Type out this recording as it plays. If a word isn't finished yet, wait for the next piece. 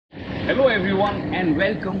Hello everyone and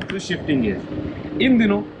welcome to shifting gears. इन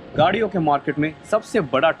दिनों गाड़ियों के मार्केट में सबसे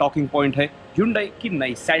बड़ा टॉकिंग पॉइंट है Hyundai की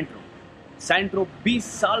नई सैंट्रो 20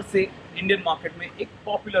 साल से इंडियन मार्केट में एक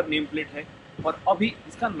पॉपुलर नेम प्लेट है और अभी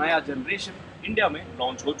इसका नया जनरेशन इंडिया में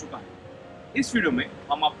लॉन्च हो चुका है। इस वीडियो में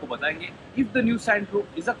हम आपको बताएंगे if the new Santro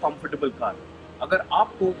is a comfortable car. अगर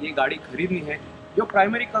आपको ये गाड़ी खरीदनी है, your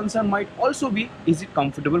primary concern might also be is it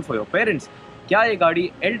comfortable for your parents. क्या ये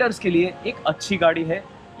गाड़ी एल्डर्स के लिए एक अच्छी गाड़ी है?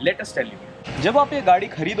 Let us tell you. जब आप ये गाड़ी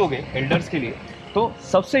खरीदोगे एल्डर्स के लिए तो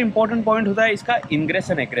सबसे इंपॉर्टेंट पॉइंट होता है इसका इंग्रेस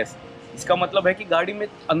एंड एग्रेस। इसका मतलब है कि गाड़ी में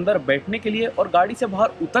अंदर बैठने के लिए और गाड़ी से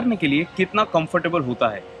बाहर उतरने के लिए कितना कंफर्टेबल होता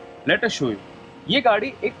है। Let us show you. ये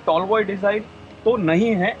गाड़ी एक टॉल बॉय डिजाइन तो नहीं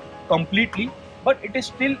है completely, but it is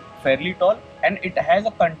still Fairlie tall and it has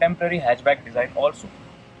a contemporary hatchback design also.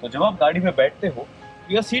 तो जब आप गाड़ी में बैठते हो,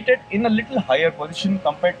 you are seated in a little higher position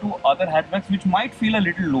compare to other hatchbacks which might feel a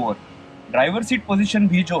little lower. Driver seat position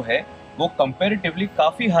भी जो है वो कंपैरेटिवली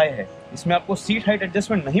काफ़ी हाई है। इसमें आपको सीट हाइट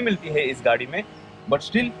एडजस्टमेंट नहीं मिलती है इस गाड़ी में, but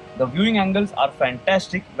still the viewing angles are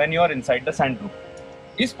fantastic when you are inside the Santro.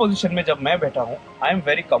 इस पोजीशन में जब मैं बैठा हूँ, आई एम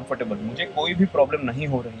वेरी कंफर्टेबल, मुझे कोई भी प्रॉब्लम नहीं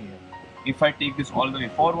हो रही है। If I take this all the way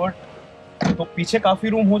forward तो पीछे काफ़ी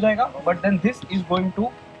रूम हो जाएगा, but then this is going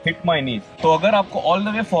to hit माई नीज। तो अगर आपको ऑल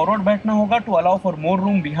द वे फॉरवर्ड बैठना होगा to allow for more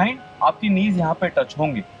room behind, आपकी नीज यहाँ पे टच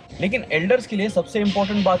होंगी। लेकिन एल्डर्स के लिए सबसे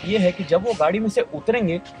इंपॉर्टेंट बात यह है कि जब वो गाड़ी में से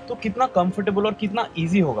उतरेंगे तो कितना कंफर्टेबल और कितना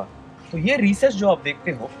इजी होगा। तो ये रिसेस जो आप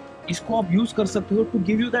देखते हो, इसको आप यूज कर सकते हो to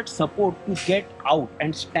give you that support to get out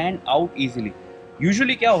and stand out easily.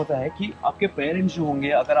 Usually क्या होता है कि आपके पेरेंट्स जो होंगे,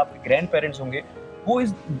 अगर आपके ग्रैंड पेरेंट्स होंगे, वो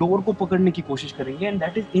इस डोर को पकड़ने की कोशिश करेंगे एंड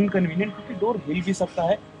दैट इज इनकन्वीनियंट, क्योंकि डोर हिल भी सकता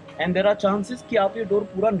है एंड देयर आर चांसेस कि आप ये डोर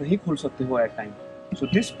पूरा नहीं खोल सकते हो at time. So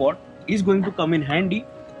this spot is going to come in handy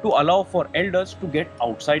to allow for elders to get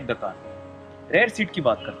outside the car। Rare seat की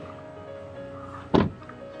बात करते हैं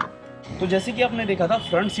तो जैसे कि आपने देखा था,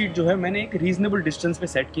 फ्रंट सीट जो है मैंने एक रीजनेबल डिस्टेंस पे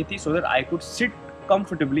सेट की थी so that I could seat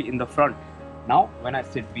comfortably in the front. Now when I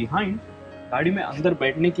sit behind, गाड़ी में अंदर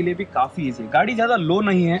बैठने के लिए भी काफ़ी ईजी है। गाड़ी ज़्यादा लो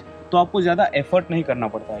नहीं है तो आपको ज़्यादा एफर्ट नहीं करना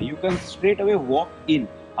पड़ता है। You can straight away walk in,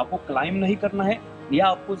 आपको क्लाइंब नहीं करना है या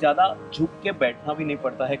आपको ज़्यादा झुक के बैठना भी नहीं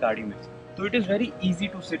पड़ता है गाड़ी में। तो it is very easy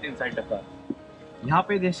to sit inside the car. यहाँ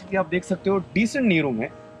पे जैसे कि आप देख सकते हो, डिसेंट नी रूम है,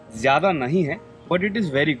 ज़्यादा नहीं है but it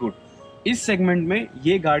is very good. इस सेगमेंट में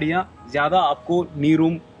ये गाड़ियाँ ज़्यादा आपको नी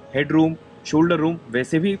room, head room, shoulder room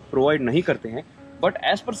वैसे भी प्रोवाइड नहीं करते हैं, but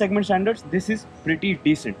as per segment standards this is pretty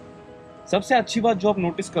decent. सबसे अच्छी बात जो आप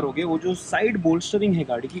नोटिस करोगे, वो जो साइड बोल्स्टरिंग है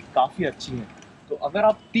गाड़ी की काफ़ी अच्छी है। तो अगर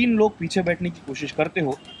आप 3 लोग पीछे बैठने की कोशिश करते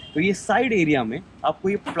हो तो ये साइड एरिया में आपको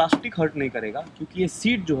ये प्लास्टिक हर्ट नहीं करेगा, क्योंकि ये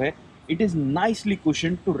सीट जो है it is nicely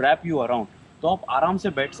cushion to rap you around. तो आप आराम से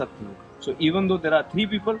बैठ सकते हो। So even though there are 3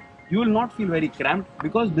 people, you will not feel very cramped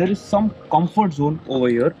because there is some comfort zone over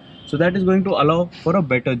here, so that is going to allow for a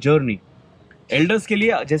better journey. Elders के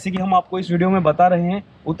लिए जैसे कि हम आपको इस video में बता रहे हैं,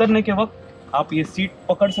 उतरने के वक्त आप ये सीट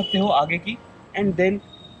पकड़ सकते हो आगे की and then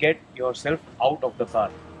get yourself out of the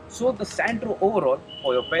car. So the Santro overall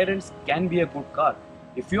for your parents can be a good car.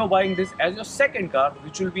 If you are buying this as your second car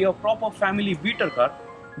which will be a proper family beater car,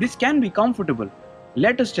 this can be comfortable.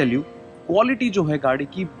 Let us tell you, quality जो है गाड़ी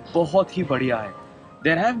की बहुत ही बढ़िया है।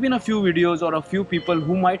 There have been a few videos और a few people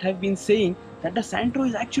who might have been saying that the Santro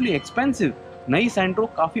is actually expensive. नई Santro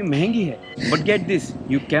काफी महंगी है, but get this,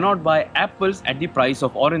 you cannot bye apples at the price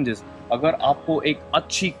of oranges. अगर आपको एक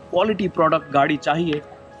अच्छी quality product गाड़ी चाहिए,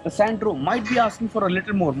 the Santro might be asking for a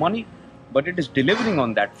little more money, but it is delivering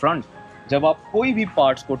on that front. जब आप कोई भी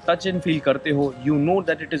पार्ट्स को टच एंड फील करते हो, you know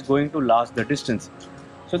that it is going to last the distance.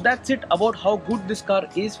 So that's it about how good this car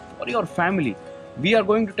is for your family. We are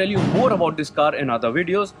going to tell you more about this car in other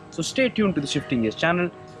videos. So stay tuned to the Shifting Gears channel.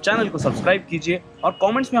 Channel को subscribe कीजिए और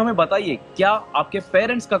comments में हमें बताइए, क्या आपके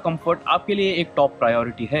parents का comfort आपके लिए एक टॉप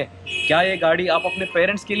प्रायोरिटी है? क्या ये गाड़ी आप अपने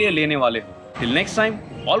पेरेंट्स के लिए लेने वाले हो? Till next time,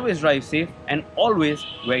 always drive safe and always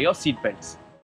wear your seat belts.